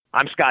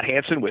I'm Scott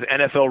Hansen with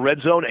NFL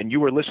Red Zone, and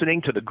you are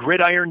listening to the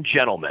Gridiron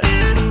Gentleman.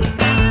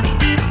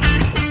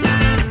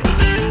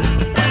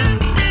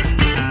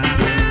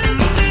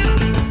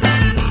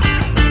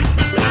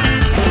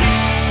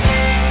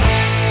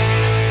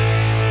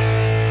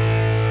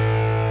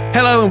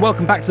 Hello and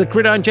welcome back to the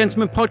Gridiron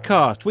Gentleman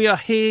podcast. We are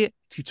here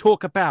to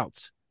talk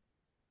about,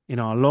 in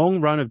our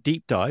long run of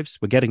deep dives,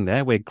 we're getting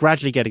there. We're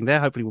gradually getting there.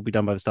 Hopefully we'll be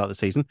done by the start of the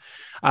season.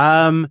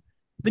 The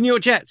New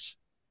York Jets.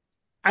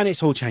 And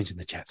it's all changing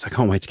the Jets. I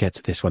can't wait to get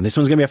to this one. This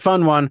one's going to be a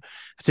fun one.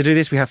 To do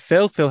this, we have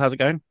Phil. Phil, how's it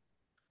going?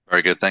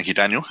 Very good. Thank you,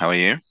 Daniel. How are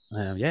you?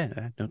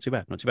 Not too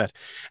bad. Not too bad.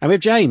 And we have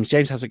James.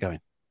 James, how's it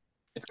going?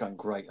 It's going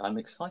great. I'm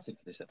excited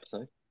for this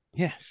episode.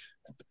 Yes.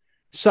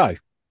 So,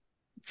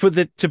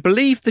 to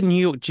believe the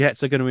New York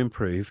Jets are going to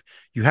improve,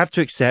 you have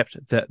to accept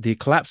that the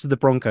collapse of the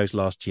Broncos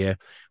last year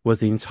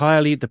was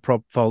entirely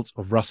the fault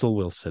of Russell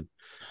Wilson,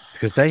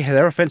 because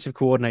their offensive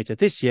coordinator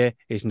this year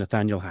is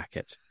Nathaniel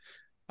Hackett.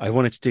 I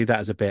wanted to do that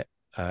as a bit.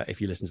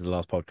 If you listen to the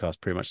last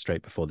podcast, pretty much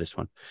straight before this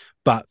one,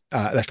 but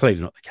that's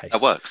clearly not the case.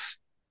 That works.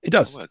 It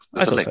does. That works.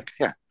 There's a link.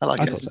 So. Yeah, I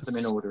like it. Put them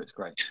in order. It's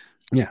great.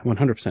 Yeah,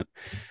 100%.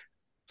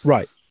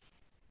 Right.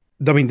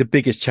 I mean, the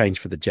biggest change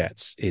for the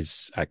Jets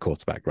is at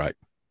quarterback, right?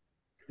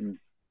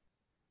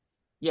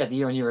 Yeah, the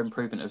year-on-year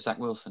improvement of Zach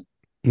Wilson.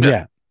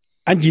 Yeah.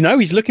 And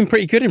he's looking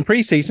pretty good in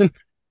preseason.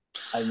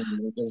 I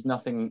mean, there's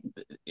nothing.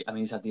 I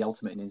mean, he's had the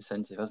ultimate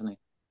incentive, hasn't he?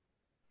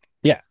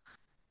 Yeah.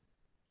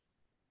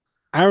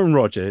 Aaron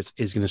Rodgers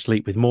is going to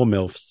sleep with more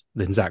MILFs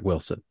than Zach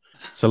Wilson.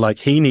 So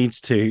he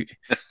needs to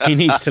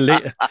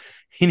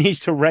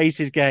raise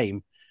his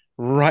game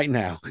right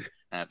now.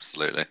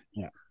 Absolutely.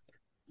 Yeah.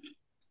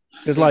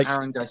 Because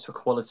Aaron goes for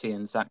quality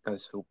and Zach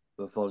goes for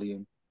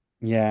volume.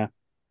 Yeah.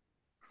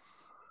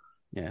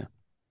 Yeah.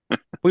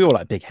 We all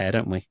like big hair,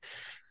 don't we?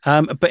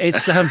 But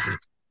it's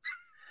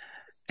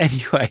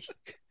anyway.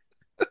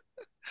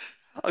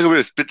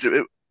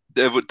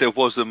 There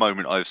was a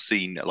moment I've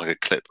seen a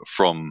clip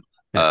from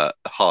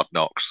Hard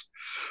Knocks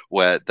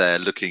where they're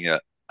looking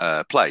at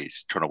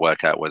plays, trying to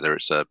work out whether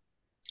it's a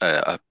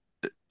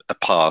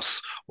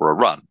pass or a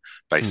run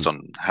based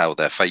on how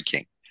they're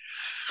faking.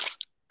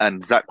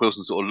 And Zach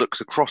Wilson sort of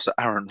looks across at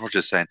Aaron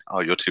Rodgers saying,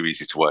 "Oh, you're too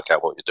easy to work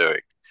out what you're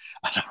doing."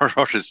 And Aaron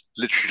Rodgers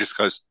literally just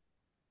goes,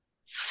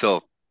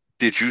 "So,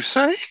 did you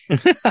say?"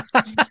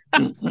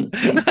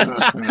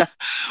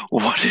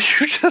 What did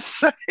you just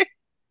say?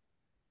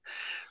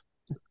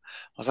 I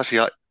was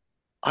actually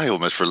I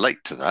almost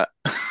relate to that.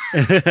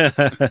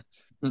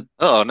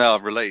 Oh, now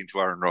I'm relating to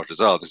Aaron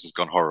Rodgers. Oh, this has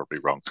gone horribly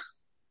wrong.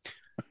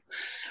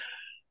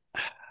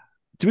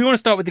 Do we want to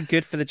start with the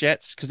good for the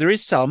Jets? Because there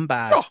is some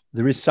bad. Oh.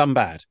 There is some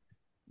bad,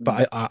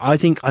 but I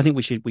think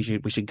we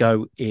should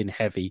go in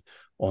heavy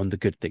on the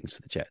good things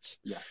for the Jets.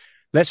 Yeah.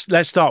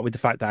 Let's start with the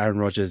fact that Aaron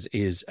Rodgers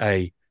is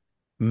a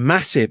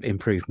massive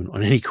improvement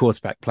on any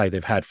quarterback play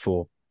they've had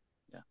for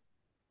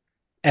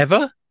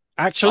ever.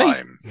 Actually,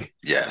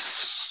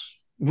 yes.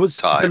 Was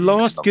the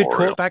last good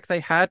quarterback they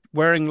had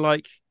wearing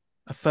a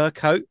fur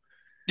coat?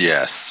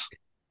 Yes,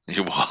 he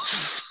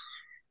was.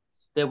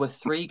 There were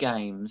 3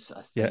 games,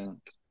 I think,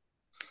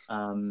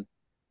 in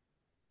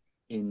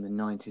the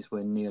 90s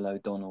where Neil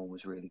O'Donnell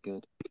was really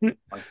good.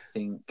 I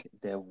think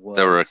there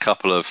were a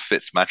couple of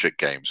Fitzmagic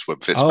games where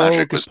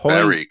Fitzmagic was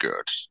very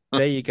good.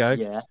 There you go.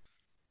 Yeah,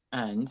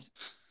 and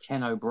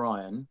Ken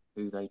O'Brien,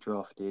 who they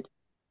drafted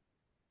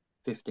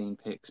 15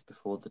 picks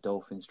before the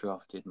Dolphins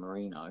drafted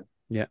Marino.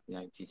 Yeah. In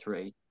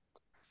 83.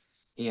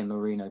 He and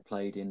Marino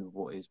played in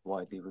what is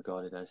widely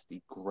regarded as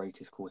the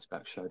greatest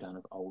quarterback showdown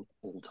of all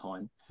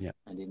time. Yeah.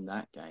 And in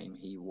that game,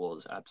 he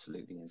was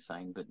absolutely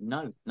insane. But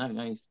no,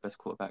 he's the best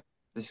quarterback.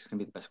 This is going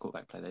to be the best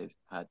quarterback play they've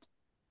had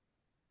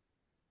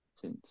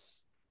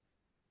since,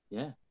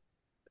 ever?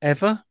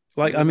 Ever.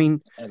 I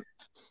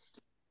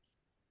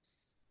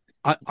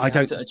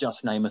don't to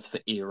adjust Namath for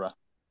era.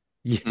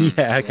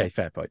 Yeah. Okay.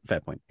 Fair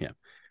point. Yeah.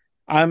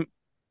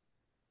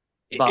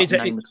 But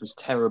Namath was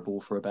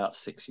terrible for about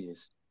 6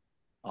 years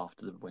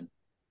after the win.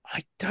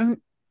 I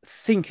don't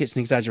think it's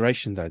an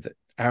exaggeration, though, that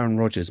Aaron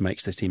Rodgers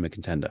makes this team a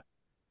contender.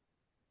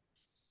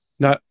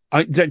 No,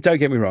 don't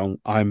get me wrong.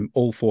 I'm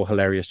all for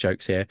hilarious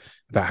jokes here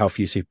about how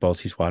few Super Bowls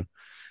he's won.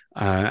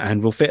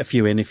 And we'll fit a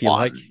few in if you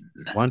like.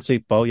 One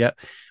Super Bowl,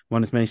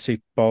 one as many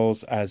Super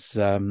Bowls as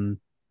Nick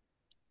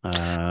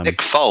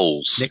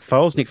Foles. Nick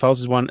Foles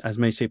has won as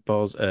many Super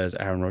Bowls as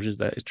Aaron Rodgers.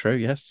 That is true,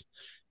 yes.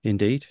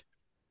 Indeed.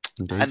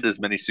 And as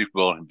many Super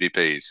Bowl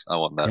MVPs. I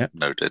want that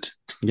noted.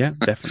 Yeah,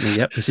 definitely.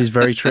 Yep, this is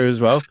very true as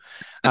well.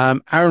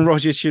 Aaron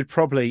Rodgers should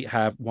probably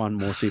have won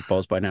more Super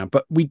Bowls by now,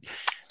 but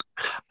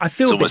I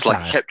feel it's a bit almost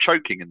bad. He kept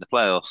choking in the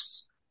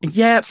playoffs.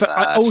 Yeah, but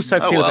I also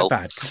feel a bit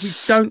bad because we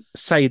don't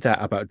say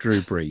that about Drew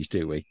Brees,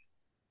 do we?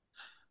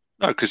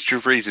 No, because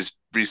Drew Brees is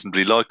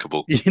reasonably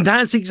likable.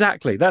 That's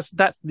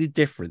the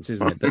difference,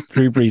 isn't it? That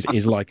Drew Brees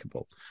is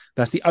likable.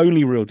 That's the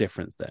only real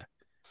difference there.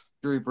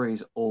 Drew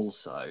Brees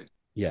also,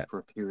 for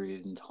a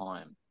period in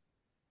time,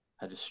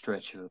 had a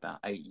stretch of about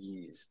 8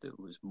 years that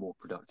was more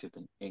productive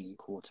than any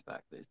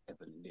quarterback that's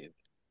ever lived.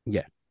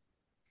 Yeah.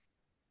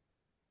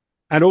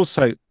 and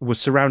also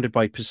was surrounded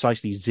by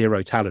precisely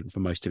zero talent for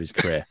most of his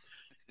career.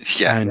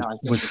 Yeah. And I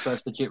think the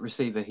first legit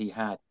receiver he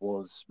had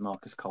was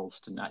Marcus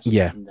Colston, actually,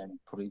 Yeah. and then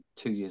probably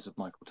 2 years of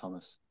Michael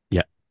Thomas.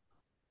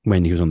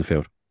 when he was on the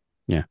field.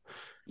 Yeah.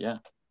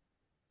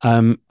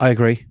 I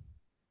agree.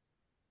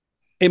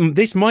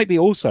 This might be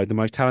also the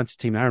most talented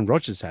team Aaron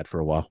Rodgers had for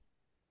a while.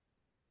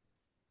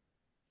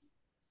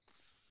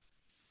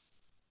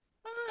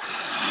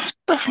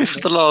 Definitely for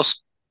the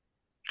last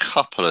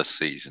couple of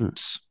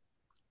seasons.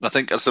 I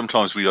think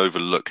sometimes we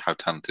overlook how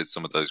talented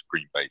some of those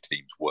Green Bay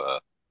teams were.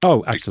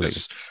 Oh, absolutely.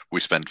 Because we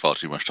spend far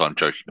too much time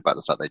joking about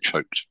the fact they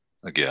choked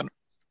again.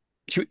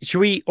 Should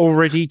we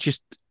already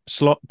just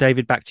slot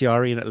David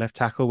Bakhtiari in at left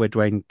tackle where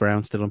Dwayne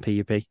Brown's still on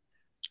PUP?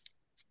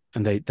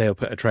 And they'll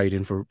put a trade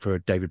in for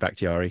David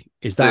Bakhtiari.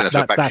 Is that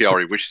that's what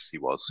Bakhtiari wishes he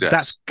was? Yes.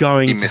 That's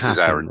going he to misses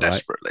happen, Aaron right?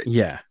 desperately.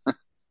 Yeah.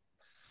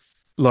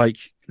 Like,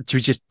 do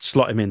we just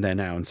slot him in there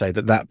now and say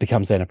that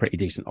becomes then a pretty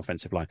decent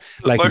offensive line?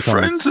 My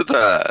friends are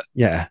there.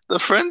 Yeah. The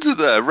friends are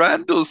there.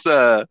 Randall's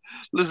there.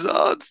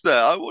 Lazard's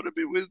there. I want to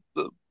be with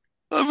them.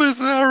 I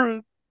miss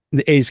Aaron.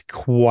 It is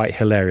quite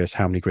hilarious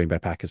how many Green Bay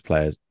Packers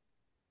players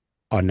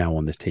are now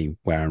on this team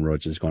where Aaron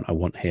Rodgers has gone, I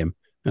want him,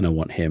 and I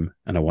want him,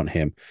 and I want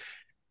him.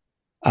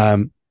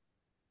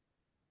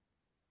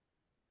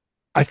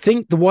 I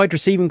think the wide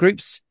receiving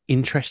group's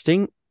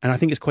interesting, and I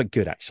think it's quite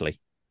good,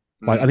 actually.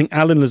 Like, I think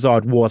Alan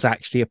Lazard was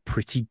actually a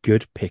pretty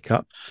good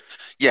pickup.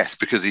 Yes,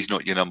 because he's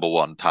not your number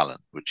one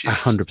talent, which is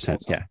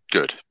 100%, yeah.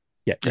 Good.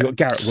 Yeah, you've got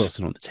Garrett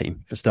Wilson on the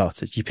team, for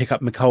starters. You pick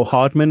up Mecole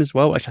Hardman as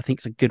well, which I think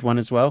is a good one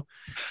as well.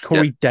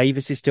 Corey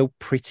Davis is still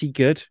pretty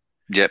good.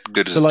 Yep,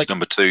 good as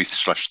number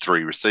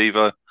 2/3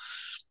 receiver.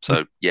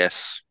 So,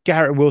 yes.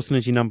 Garrett Wilson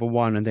is your number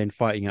one, and then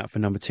fighting out for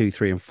number 2,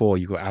 3, and 4,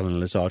 you've got Alan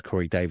Lazard,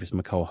 Corey Davis,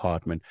 Mecole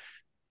Hardman.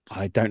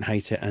 I don't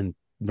hate it, and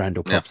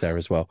Randall Cobb's there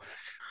as well.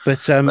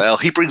 But well,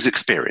 he brings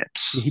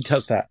experience. He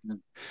does that.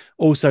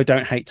 Also,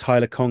 don't hate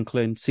Tyler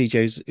Conklin,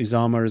 CJ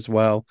Uzama as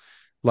well.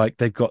 Like,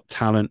 they've got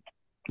talent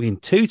in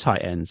 2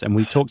 tight ends, and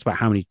we've talked about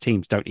how many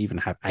teams don't even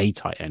have a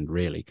tight end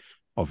really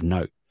of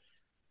note.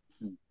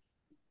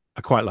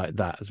 I quite like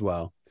that as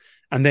well.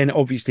 And then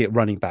obviously at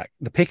running back,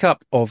 the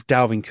pickup of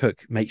Dalvin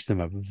Cook makes them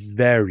a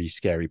very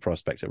scary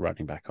prospect at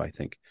running back, I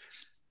think.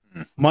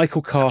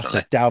 Michael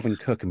Carter, Dalvin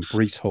Cook, and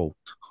Breece Hall.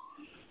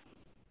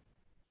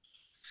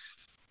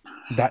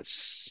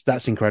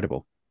 That's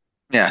incredible.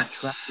 Yeah. The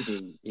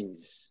tragedy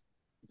is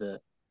that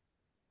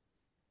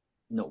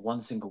not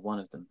one single one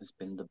of them has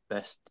been the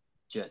best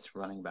Jets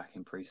running back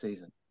in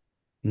preseason.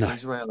 No.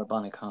 Israel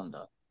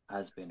Abanikanda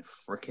has been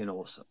freaking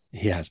awesome.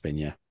 He has been,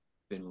 yeah.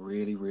 Been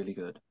really, really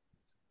good.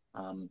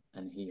 And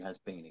he has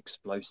been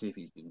explosive.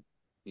 He's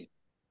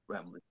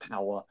ran with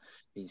power.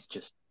 He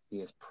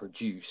has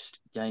produced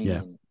game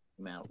in,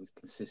 game out with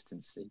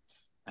consistency.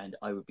 And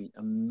I would be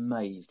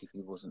amazed if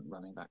he wasn't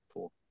running back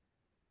 4.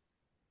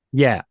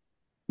 Yeah,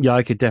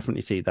 I could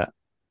definitely see that.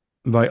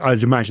 But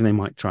I'd imagine they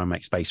might try and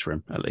make space for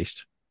him at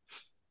least.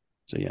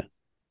 So yeah,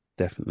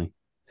 definitely.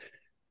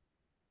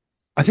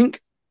 I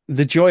think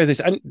the joy of this,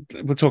 and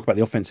we'll talk about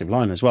the offensive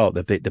line as well.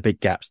 The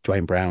big gaps.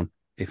 Dwayne Brown,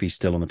 if he's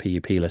still on the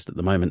PUP list at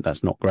the moment,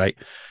 that's not great.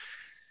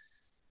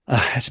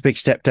 It's a big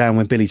step down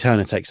when Billy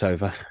Turner takes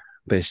over,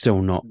 but it's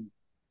still not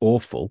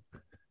awful.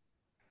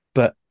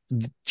 But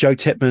Joe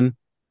Tippmann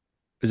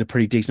is a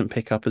pretty decent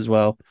pickup as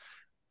well.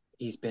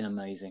 He's been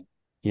amazing.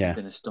 Yeah. He's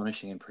been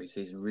astonishing in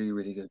preseason. Really,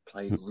 really good.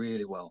 Played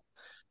really well.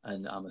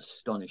 And I'm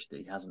astonished that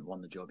he hasn't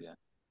won the job yet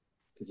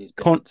because he's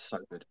been so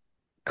good.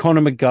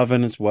 Connor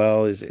McGovern as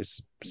well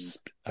is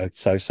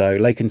so.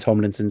 Laken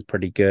Tomlinson's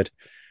pretty good.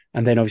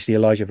 And then obviously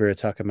Elijah Vera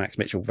Tucker, Max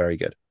Mitchell, very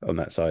good on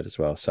that side as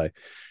well. So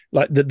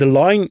like the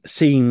line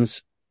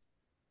seems,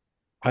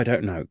 I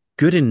don't know,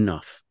 good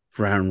enough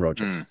for Aaron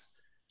Rodgers.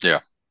 Yeah.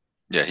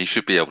 Yeah, he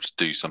should be able to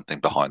do something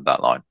behind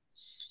that line.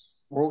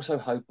 We're also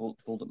hopeful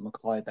that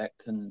Mekhi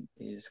Becton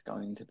is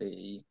going to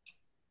be.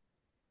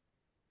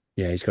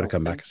 Yeah, he's got to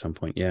come back at some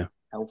point. Yeah,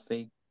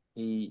 healthy.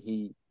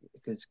 He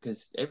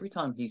because every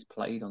time he's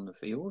played on the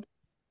field,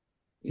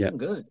 he's been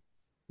good.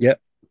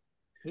 Yep,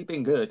 he's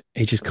been good.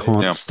 He just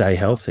can't stay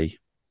healthy.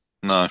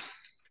 No.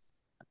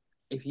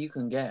 If you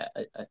can get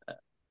a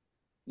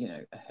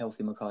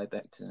healthy Mekhi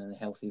Becton and a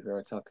healthy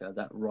Vera Tucker,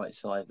 that right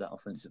side of that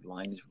offensive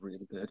line is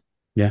really good.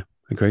 Yeah,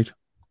 agreed.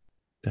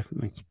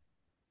 Definitely.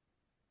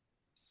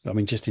 I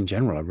mean, just in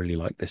general, I really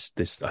like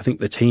this. I think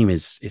the team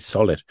is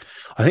solid.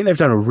 I think they've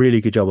done a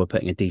really good job of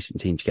putting a decent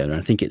team together. And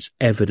I think it's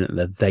evident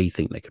that they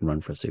think they can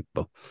run for a Super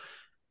Bowl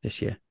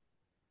this year.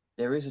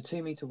 There is a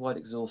 2-meter wide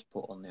exhaust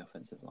port on the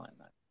offensive line,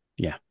 though.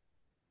 Yeah.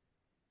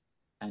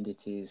 And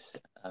it is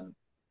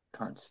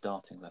current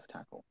starting left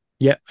tackle.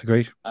 Yeah,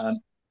 agreed.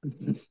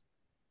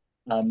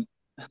 Mr.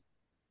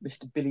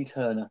 Billy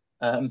Turner,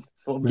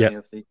 formerly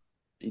of the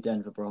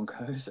Denver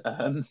Broncos.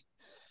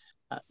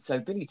 So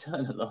Billy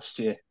Turner last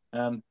year,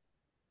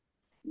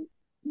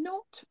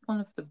 not one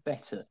of the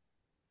better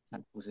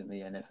tackles in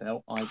the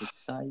NFL, I would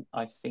say.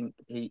 I think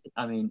he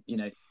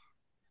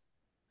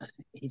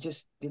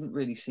just didn't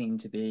really seem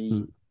to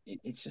be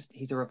it's just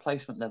he's a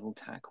replacement level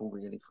tackle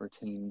really for a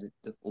team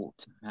that ought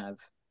to have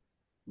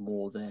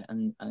more there.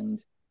 And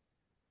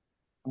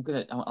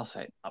I'll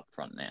say it up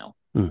front now.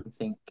 I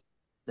think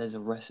there's a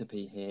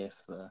recipe here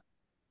for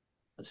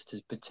us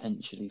to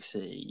potentially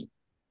see,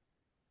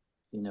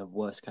 in a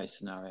worst case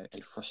scenario,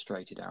 a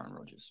frustrated Aaron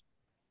Rodgers.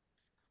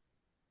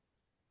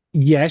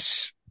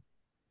 Yes,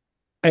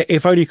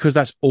 if only because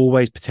that's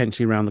always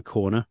potentially around the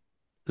corner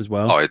as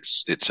well. Oh,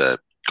 it's a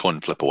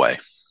coin flip away.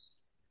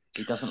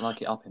 He doesn't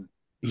like it up him.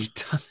 He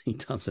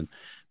doesn't.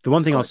 The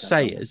one thing I'll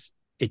say is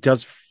it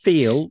does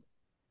feel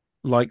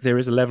like there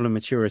is a level of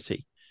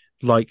maturity,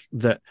 like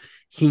that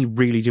he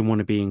really didn't want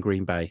to be in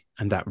Green Bay,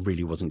 and that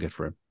really wasn't good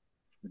for him.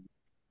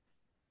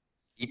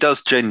 He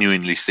does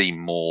genuinely seem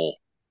more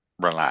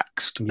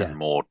relaxed and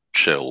more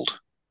chilled.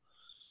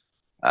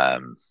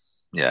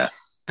 Yeah.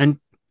 And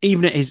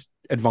even at his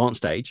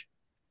advanced age,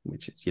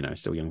 which is,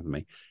 still young for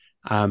me,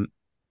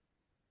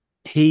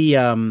 he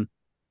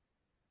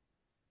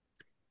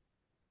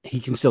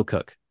can still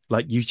cook.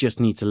 Like, you just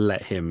need to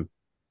let him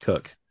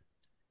cook.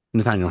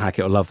 Nathaniel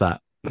Hackett will love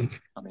that. I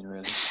mean,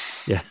 really?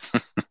 Yeah.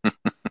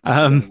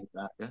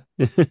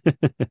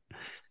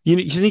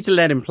 You just need to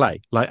let him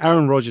play. Like,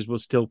 Aaron Rodgers will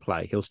still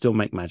play. He'll still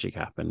make magic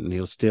happen. And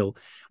he'll still,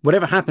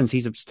 whatever happens,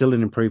 he's still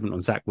an improvement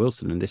on Zach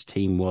Wilson. And this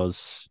team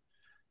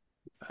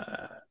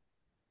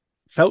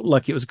felt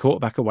like it was a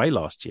quarterback away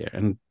last year.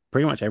 And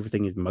pretty much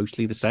everything is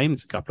mostly the same.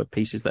 There's a couple of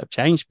pieces that have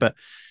changed. But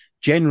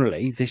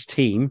generally, this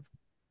team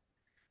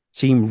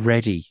seem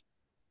ready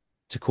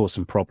to cause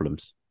some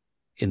problems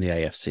in the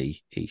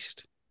AFC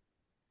East.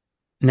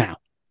 Now,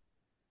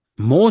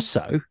 more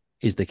so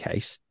is the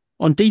case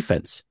on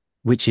defense,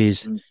 which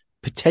is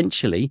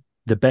potentially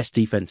the best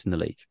defense in the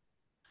league.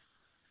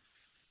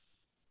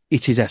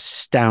 It is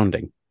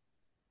astounding.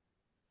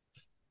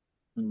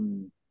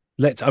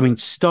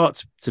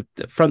 Start to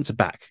front to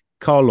back.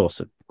 Carl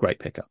Lawson, great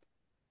pickup.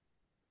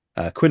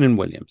 Quinnen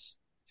Williams,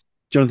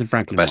 Jonathan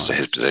Franklin, best at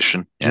his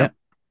position. Yeah.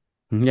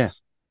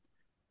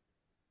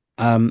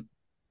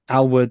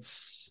 Al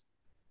Woods,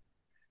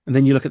 and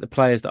then you look at the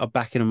players that are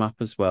backing him up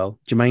as well.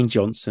 Jermaine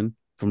Johnson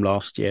from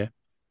last year.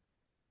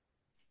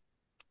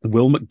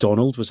 Will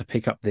McDonald was a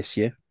pickup this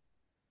year.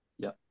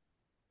 Yeah.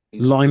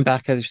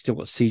 Linebacker, they've still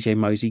got CJ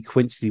Mosley.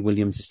 Quincy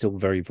Williams is still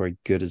very, very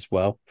good as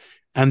well.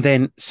 And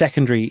then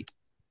secondary,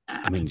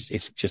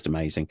 it's just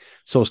amazing.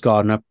 Sauce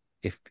Gardner,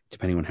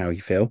 depending on how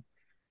you feel,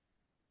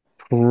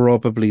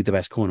 probably the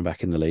best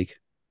cornerback in the league.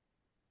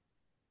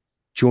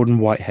 Jordan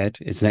Whitehead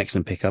is an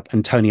excellent pickup,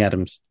 and Tony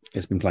Adams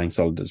has been playing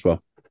solid as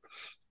well.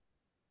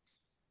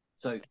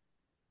 So,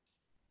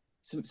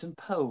 some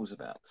pearls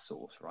about the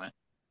Sauce, right?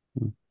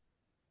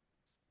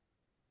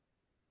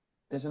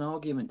 There's an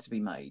argument to be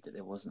made that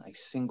there wasn't a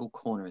single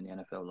corner in the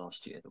NFL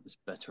last year that was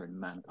better in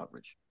man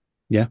coverage.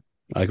 Yeah,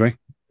 I agree.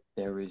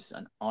 There is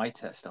an eye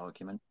test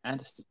argument and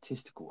a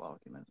statistical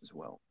argument as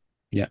well.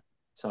 Yeah.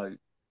 So,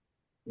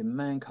 in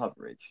man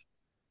coverage,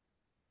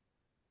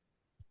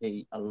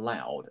 he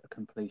allowed a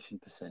completion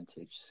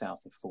percentage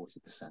south of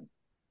 40%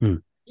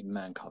 in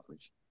man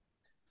coverage,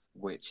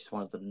 which is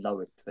one of the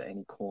lowest for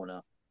any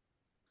corner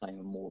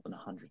playing more than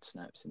 100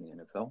 snaps in the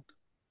NFL.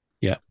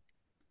 Yeah.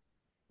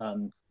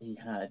 He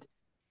had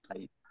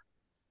a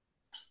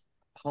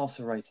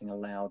passer rating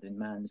allowed in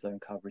man zone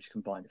coverage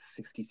combined of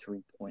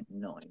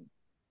 53.9.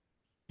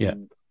 Yeah.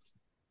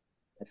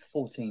 Had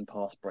 14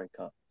 pass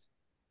breakups,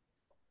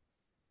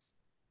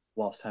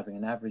 whilst having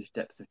an average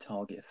depth of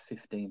target of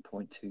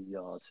 15.2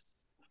 yards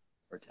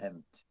per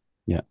attempt.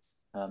 Yeah.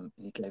 And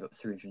he gave up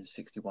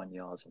 361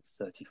 yards on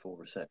 34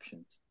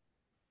 receptions,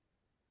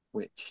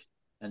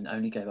 and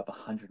only gave up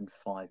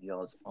 105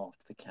 yards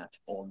after the catch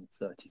on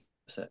 30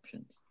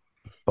 receptions.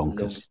 Bonkers. The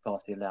longest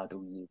pass he allowed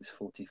all year was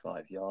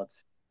 45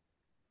 yards.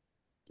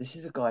 This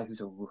is a guy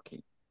who's a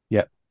rookie.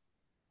 Yeah.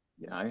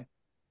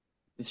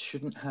 This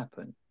shouldn't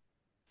happen.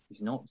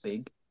 He's not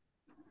big.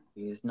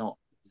 He is not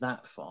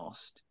that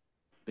fast,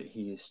 but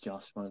he is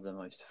just one of the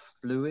most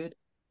fluid,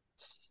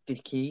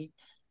 sticky,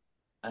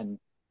 and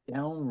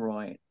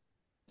downright.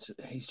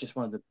 He's just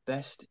one of the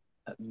best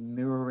at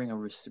mirroring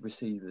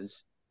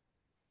receivers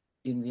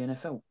in the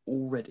NFL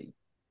already.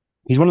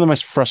 He's one of the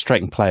most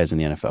frustrating players in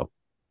the NFL.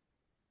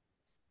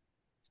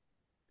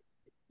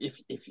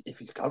 If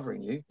he's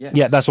covering you, yes.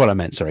 Yeah, that's what I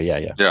meant. Sorry,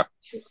 yeah.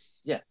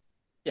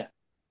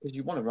 Because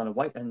you want to run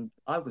away, and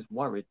I was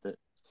worried that,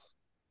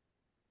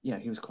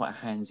 he was quite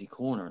a handsy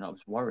corner, and I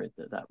was worried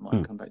that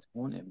might come back to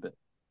haunt him. But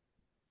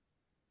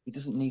he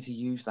doesn't need to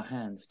use the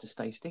hands to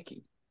stay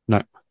sticky.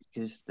 No,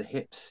 because the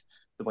hips,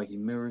 the way he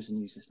mirrors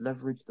and uses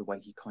leverage, the way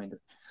he kind of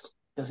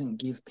doesn't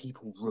give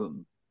people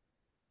room,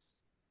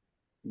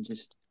 and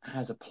just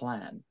has a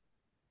plan,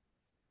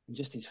 and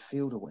just his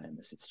field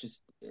awareness. It's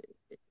just.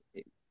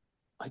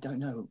 I don't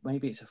know.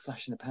 Maybe it's a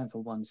flash in the pan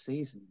for one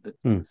season, but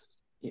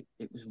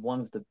it was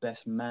one of the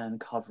best man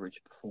coverage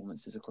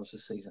performances across the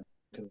season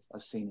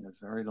I've seen in a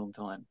very long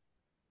time.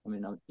 I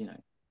mean,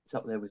 it's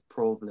up there with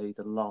probably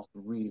the last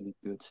really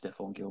good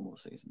Stephon Gilmore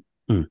season.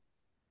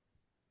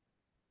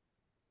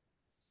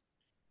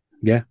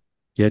 Yeah,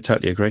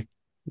 totally agree.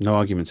 No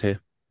arguments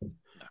here.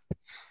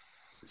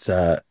 It's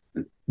the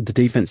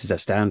defense is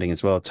astounding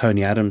as well.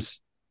 Tony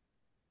Adams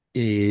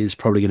is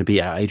probably going to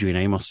beat out Adrian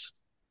Amos.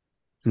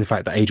 And the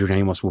fact that Adrian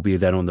Amos will be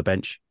then on the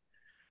bench.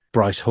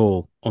 Bryce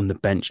Hall on the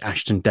bench.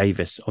 Ashton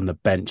Davis on the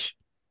bench.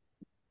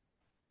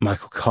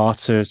 Michael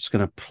Carter is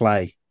going to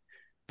play.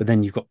 But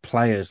then you've got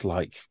players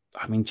like,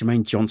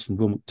 Jermaine Johnson,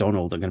 Will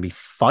McDonald are going to be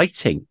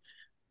fighting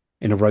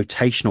in a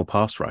rotational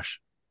pass rush.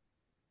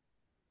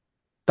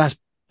 That's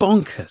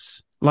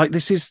bonkers. Like,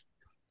 this is...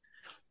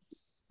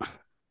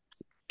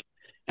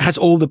 It has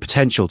all the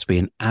potential to be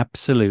an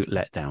absolute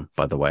letdown,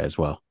 by the way, as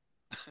well.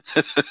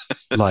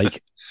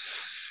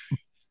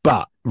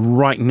 But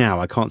right now,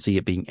 I can't see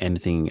it being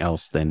anything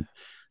else than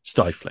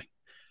stifling.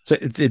 So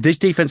this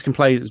defense can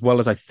play as well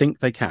as I think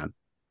they can,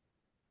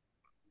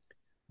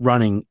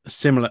 running a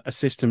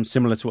system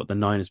similar to what the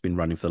Nine has been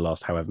running for the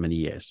last however many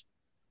years.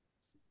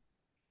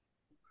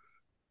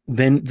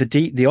 Then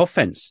the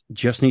offense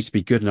just needs to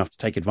be good enough to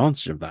take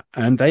advantage of that,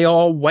 and they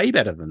are way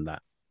better than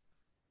that.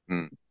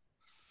 Mm.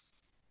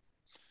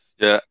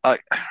 Yeah,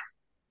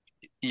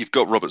 you've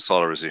got Robert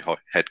Saleh as your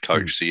head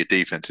coach, so your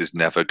defense is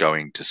never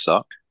going to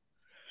suck.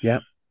 Yeah.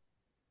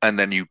 And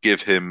then you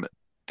give him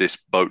this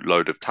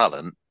boatload of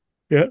talent.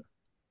 Yeah.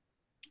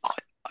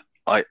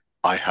 I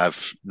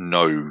have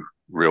no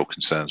real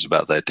concerns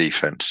about their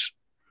defense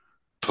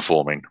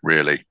performing,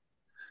 really.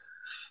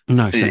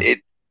 No.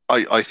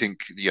 I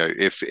think,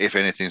 if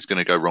anything's going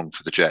to go wrong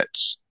for the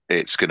Jets,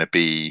 it's going to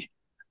be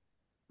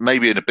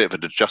maybe in a bit of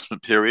an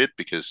adjustment period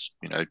because,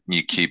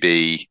 new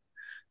QB,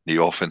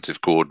 new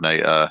offensive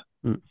coordinator,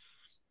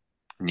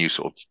 new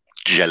sort of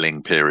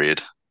gelling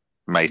period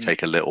may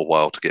take a little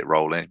while to get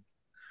rolling.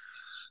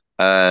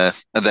 And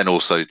then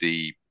also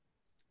the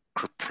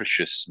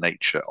capricious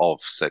nature of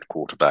said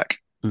quarterback.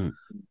 But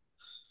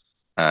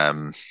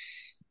then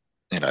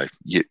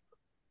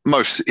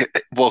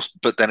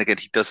again,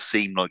 he does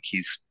seem like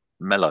he's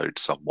mellowed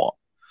somewhat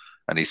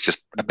and he's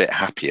just a bit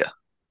happier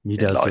in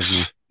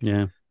life.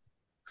 Yeah.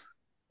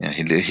 Yeah,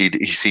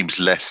 he seems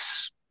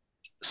less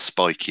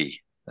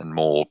spiky and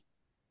more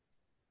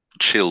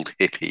chilled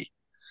hippie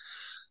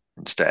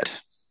instead.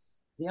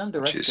 The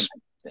underestimating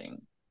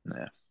thing,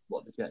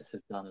 what the Jets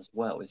have done as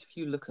well, is if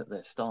you look at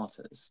their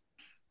starters,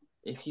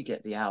 if you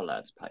get the Our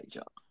Lads page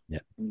up,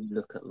 and you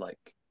look at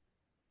like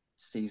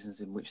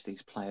seasons in which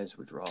these players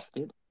were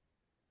drafted,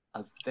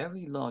 a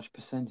very large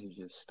percentage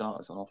of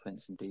starters on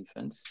offense and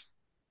defense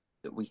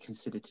that we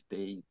consider to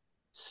be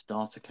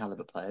starter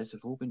caliber players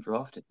have all been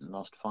drafted in the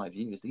last 5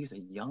 years. These are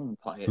young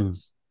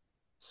players.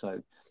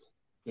 So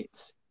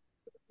it's,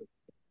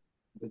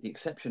 with the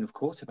exception of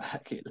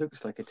quarterback, it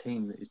looks like a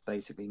team that is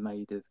basically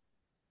made of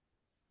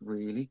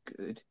really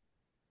good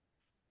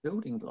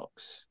building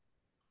blocks.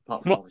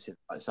 Apart from obviously the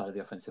right side of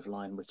the offensive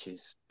line, which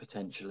is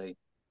potentially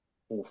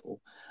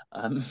awful.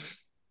 I think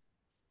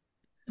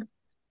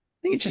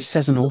it just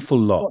says an awful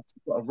lot.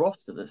 You've got a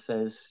roster that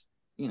says,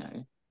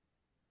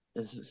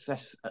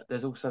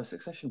 there's also a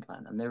succession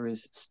plan, and there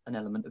is an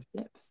element of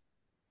depth.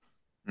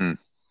 I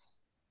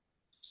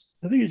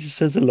think it just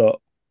says a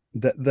lot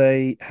that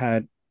they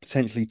had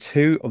potentially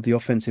two of the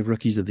offensive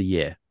rookies of the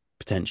year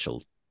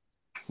potential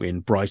in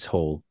Bryce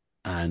Hall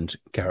and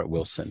Garrett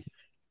Wilson,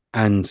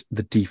 and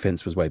the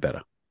defense was way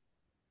better.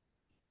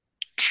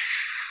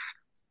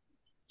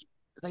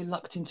 They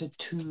lucked into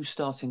two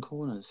starting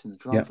corners in the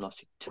draft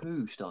last year.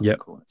 Two starting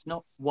corners,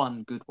 not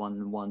one good one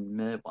and one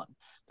mere one.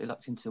 They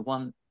lucked into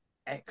one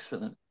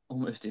excellent,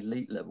 almost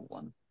elite level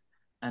one,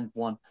 and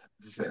one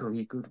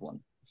very good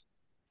one.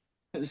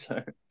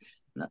 So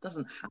that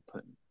doesn't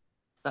happen.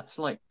 That's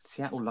like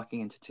Seattle lucking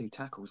into two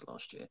tackles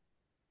last year.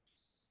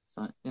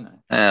 So,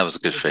 that was a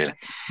good feeling.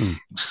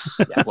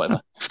 Yeah,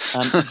 whatever.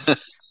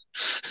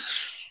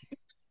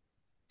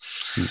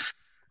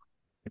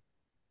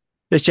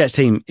 This Jets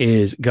team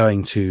is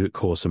going to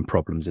cause some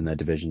problems in their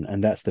division,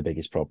 and that's the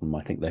biggest problem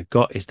I think they've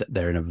got, is that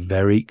they're in a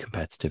very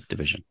competitive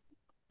division.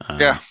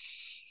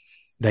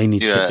 They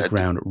need to hit the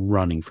ground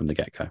running from the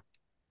get-go.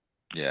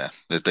 Yeah,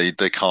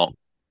 they can't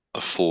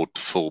afford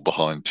to fall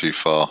behind too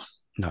far.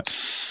 No.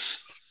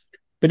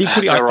 But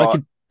equally,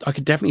 I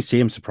could definitely see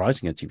him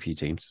surprising a few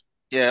teams.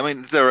 Yeah,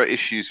 there are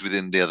issues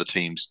within the other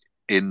teams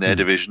in their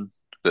division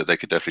that they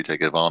could definitely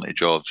take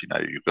advantage of.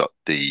 You've got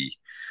the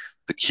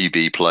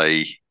QB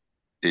play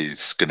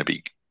is going to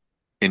be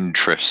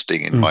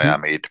interesting in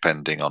Miami,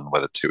 depending on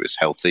whether Tua is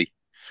healthy.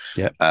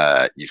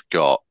 Yeah. You've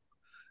got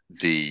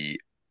the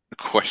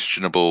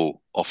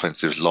questionable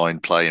offensive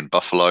line play in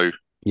Buffalo.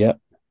 Yeah.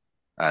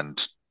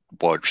 And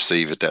wide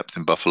receiver depth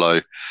in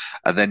Buffalo.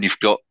 And then you've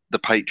got the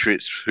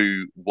Patriots,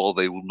 who, while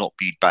they will not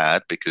be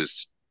bad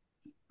because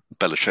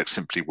Belichick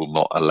simply will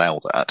not allow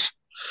that,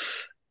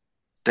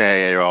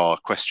 there are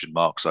question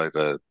marks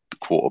over the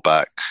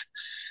quarterback,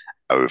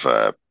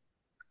 over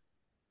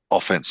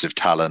offensive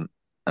talent,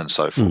 and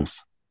so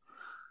forth.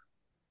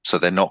 So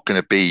they're not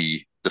going to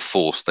be the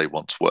force they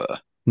once were.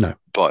 No.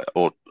 But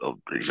or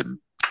even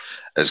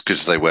as good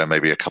as they were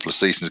maybe a couple of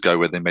seasons ago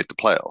when they made the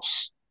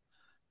playoffs.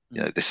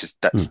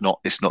 It's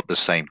not the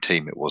same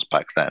team it was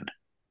back then.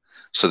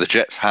 So the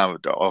Jets have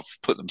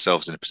put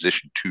themselves in a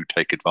position to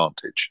take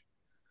advantage.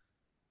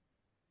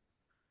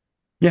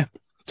 Yeah,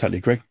 totally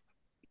agree.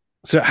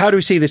 So how do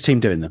we see this team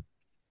doing then?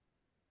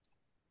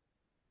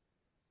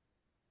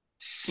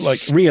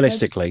 Like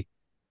realistically,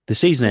 the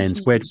season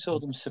ends where You saw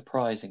them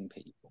surprising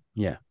people.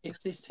 Yeah. If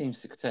this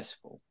team's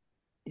successful,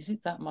 is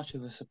it that much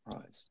of a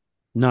surprise?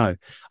 No,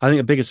 I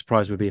think a bigger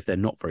surprise would be if they're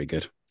not very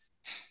good.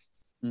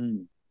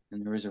 And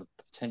there is a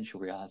potential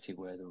reality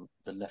where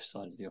the left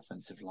side of the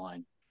offensive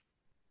line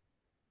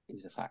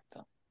is a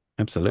factor.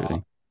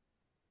 Absolutely.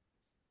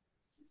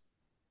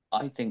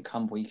 I think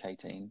come week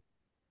 18,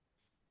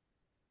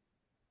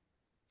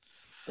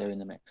 they're in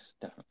the mix,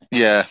 definitely.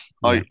 Yeah.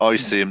 I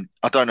see them.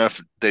 I don't know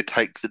if they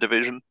take the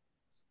division,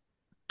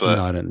 but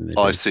no, I don't think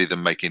I see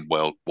them making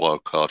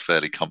wild card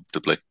fairly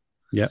comfortably.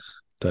 Yeah,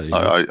 totally.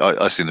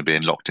 I see them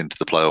being locked into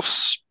the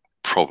playoffs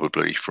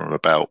probably from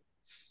about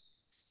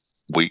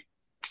week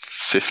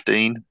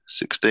 15,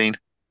 16.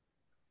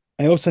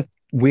 I also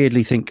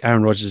weirdly think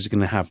Aaron Rodgers is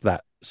going to have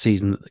that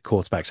season that the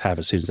quarterbacks have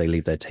as soon as they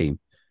leave their team,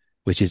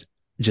 which is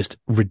just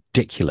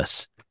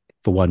ridiculous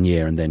for 1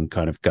 year and then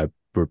kind of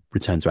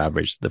return to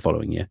average the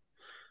following year.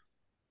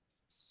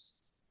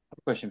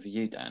 A question for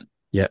you, Dan.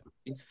 Yeah.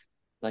 If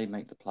they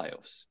make the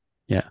playoffs,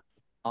 yeah,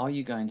 are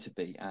you going to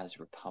be as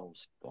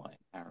repulsed by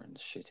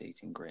Aaron's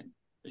shit-eating grin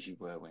as you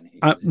were when he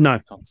was in no.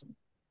 Wisconsin?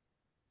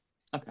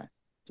 Okay.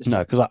 No,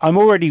 because I'm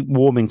already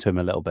warming to him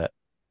a little bit.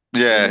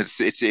 Yeah,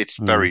 it's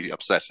very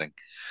upsetting.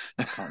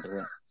 I can't do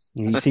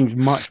it. He seems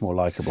much more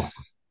likable.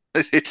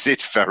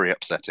 It's very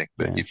upsetting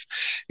that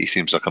he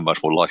seems like a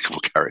much more likable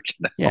character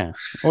now. Yeah.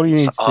 All you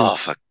need to do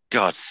for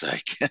God's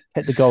sake.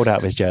 Hit the gold out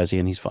of his jersey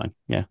and he's fine.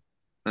 Yeah.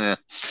 Yeah.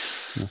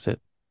 That's it.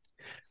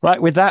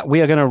 Right, with that,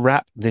 we are going to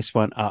wrap this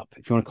one up.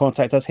 If you want to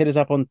contact us, hit us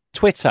up on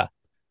Twitter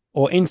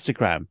or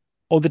Instagram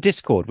or the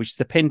Discord, which is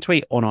the pinned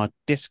tweet on our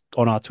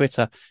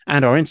Twitter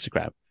and our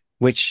Instagram,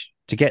 which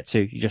to get to,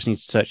 you just need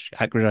to search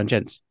at Gridiron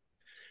Gents.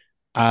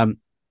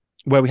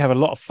 Where we have a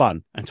lot of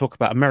fun and talk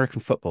about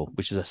American football,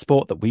 which is a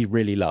sport that we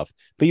really love.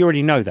 But you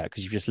already know that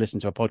because you've just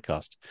listened to a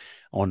podcast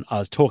on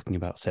us talking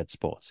about said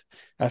sport.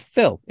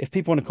 Phil, if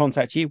people want to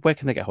contact you, where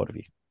can they get hold of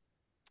you?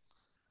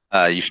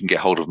 You can get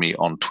hold of me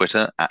on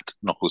Twitter at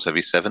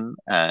KnucklesHeavy7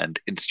 and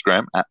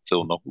Instagram at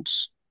Phil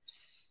Knuckles.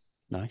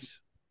 Nice.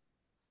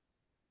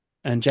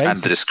 And James?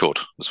 And the Discord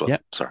as well.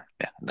 Yep. Sorry.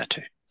 Yeah, and there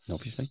too.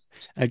 Obviously.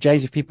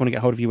 James, if people want to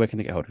get hold of you, where can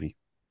they get hold of you?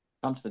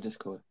 Come to the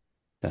Discord.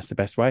 That's the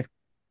best way.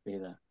 Be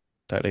there.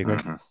 Totally agree.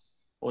 Mm-hmm.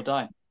 Or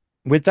die.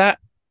 With that,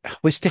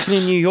 we're sticking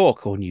in New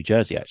York or New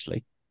Jersey,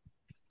 actually.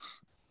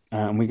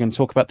 And we're going to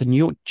talk about the New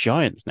York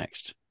Giants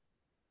next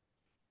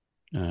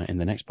in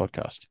the next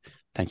podcast.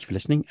 Thank you for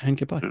listening and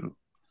goodbye.